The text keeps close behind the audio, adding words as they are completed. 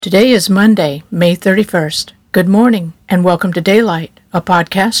Today is Monday, May 31st. Good morning, and welcome to Daylight, a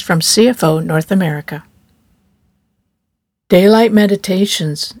podcast from CFO North America. Daylight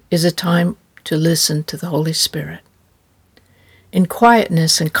Meditations is a time to listen to the Holy Spirit. In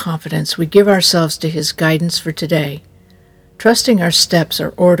quietness and confidence, we give ourselves to His guidance for today, trusting our steps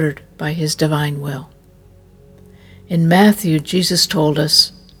are ordered by His divine will. In Matthew, Jesus told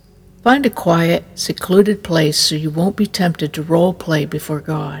us, "Find a quiet, secluded place so you won't be tempted to role play before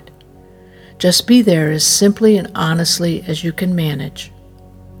God. Just be there as simply and honestly as you can manage.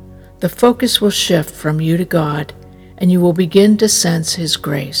 The focus will shift from you to God, and you will begin to sense His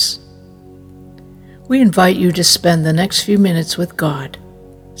grace." We invite you to spend the next few minutes with God,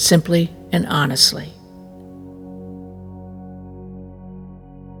 simply and honestly.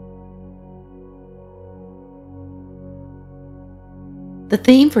 The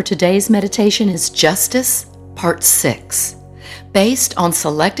theme for today's meditation is Justice, Part 6, based on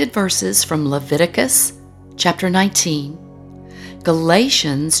selected verses from Leviticus chapter 19,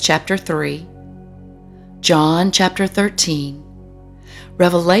 Galatians chapter 3, John chapter 13,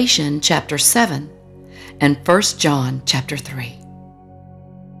 Revelation chapter 7, and 1 John chapter 3.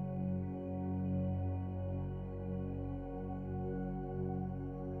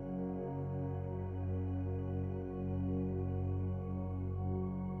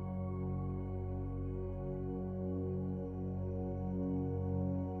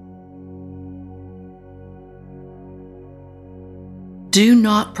 Do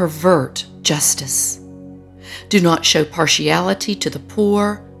not pervert justice. Do not show partiality to the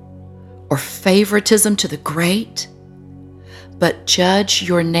poor or favoritism to the great, but judge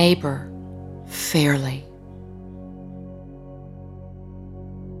your neighbor fairly.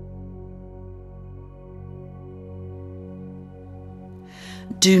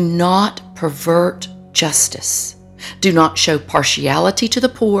 Do not pervert justice. Do not show partiality to the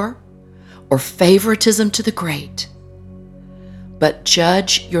poor or favoritism to the great, but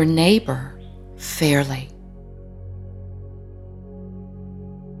judge your neighbor fairly.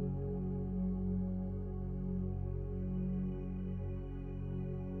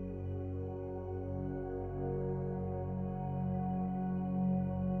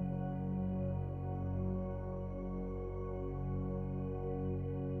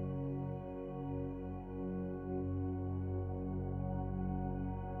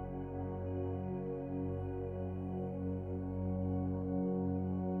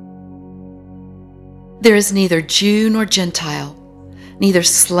 There is neither Jew nor Gentile, neither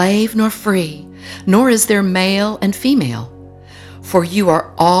slave nor free, nor is there male and female, for you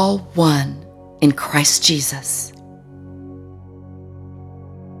are all one in Christ Jesus.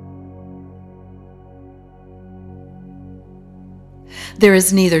 There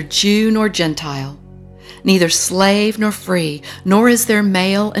is neither Jew nor Gentile, neither slave nor free, nor is there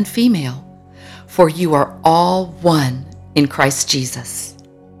male and female, for you are all one in Christ Jesus.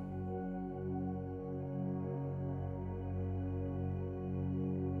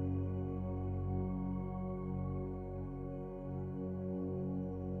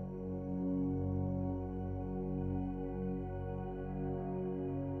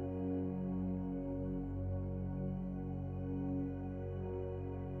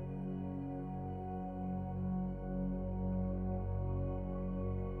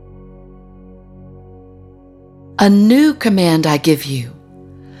 A new command I give you: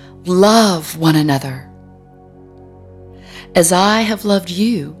 love one another. As I have loved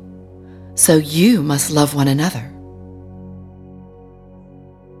you, so you must love one another.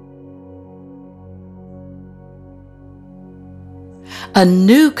 A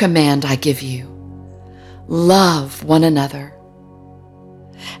new command I give you: love one another.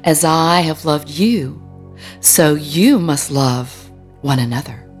 As I have loved you, so you must love one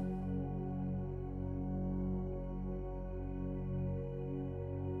another.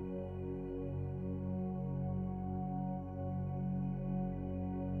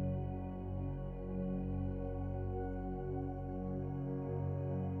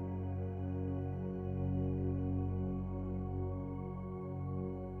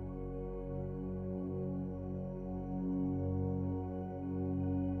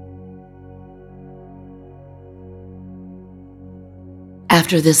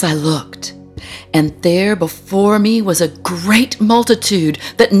 After this I looked, and there before me was a great multitude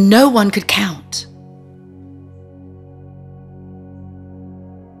that no one could count.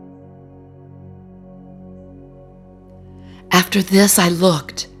 After this I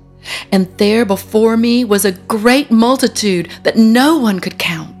looked, and there before me was a great multitude that no one could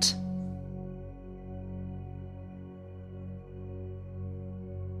count.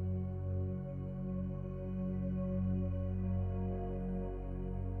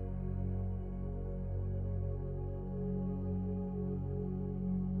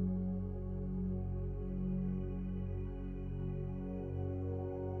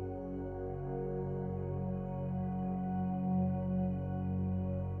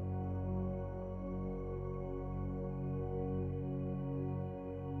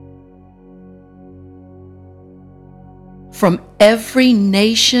 from every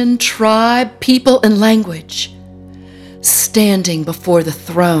nation, tribe, people, and language, standing before the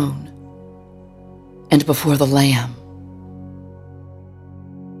throne and before the Lamb.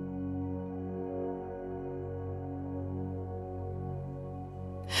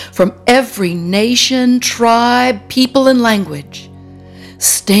 From every nation, tribe, people, and language,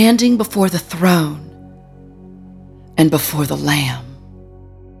 standing before the throne and before the Lamb.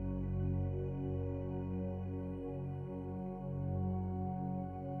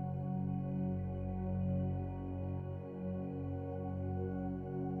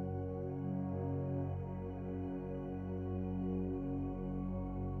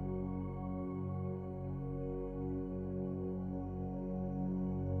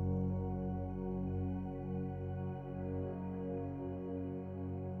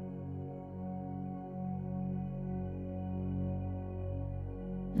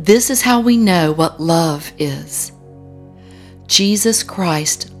 This is how we know what love is. Jesus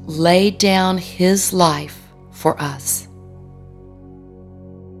Christ laid down his life for us.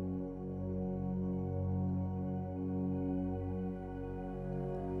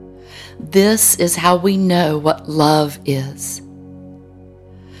 This is how we know what love is.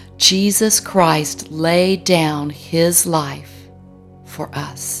 Jesus Christ laid down his life for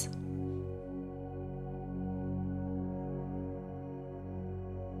us.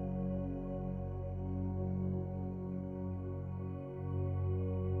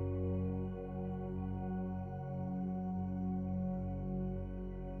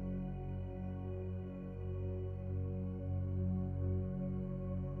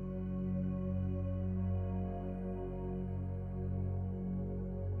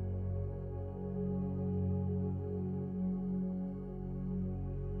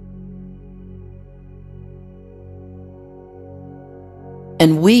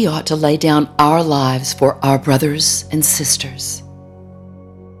 And we ought to lay down our lives for our brothers and sisters.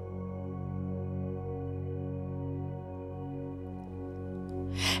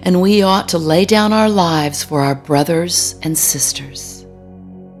 And we ought to lay down our lives for our brothers and sisters.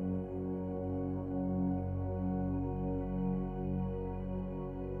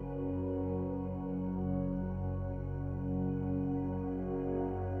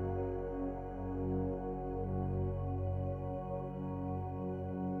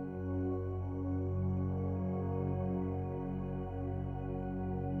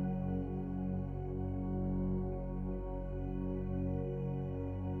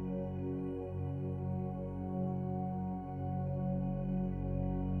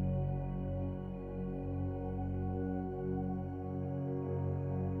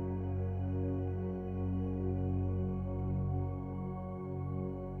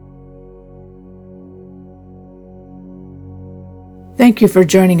 Thank you for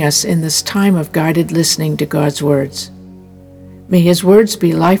joining us in this time of guided listening to God's words. May his words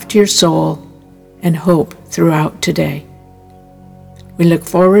be life to your soul and hope throughout today. We look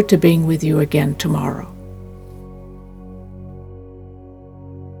forward to being with you again tomorrow.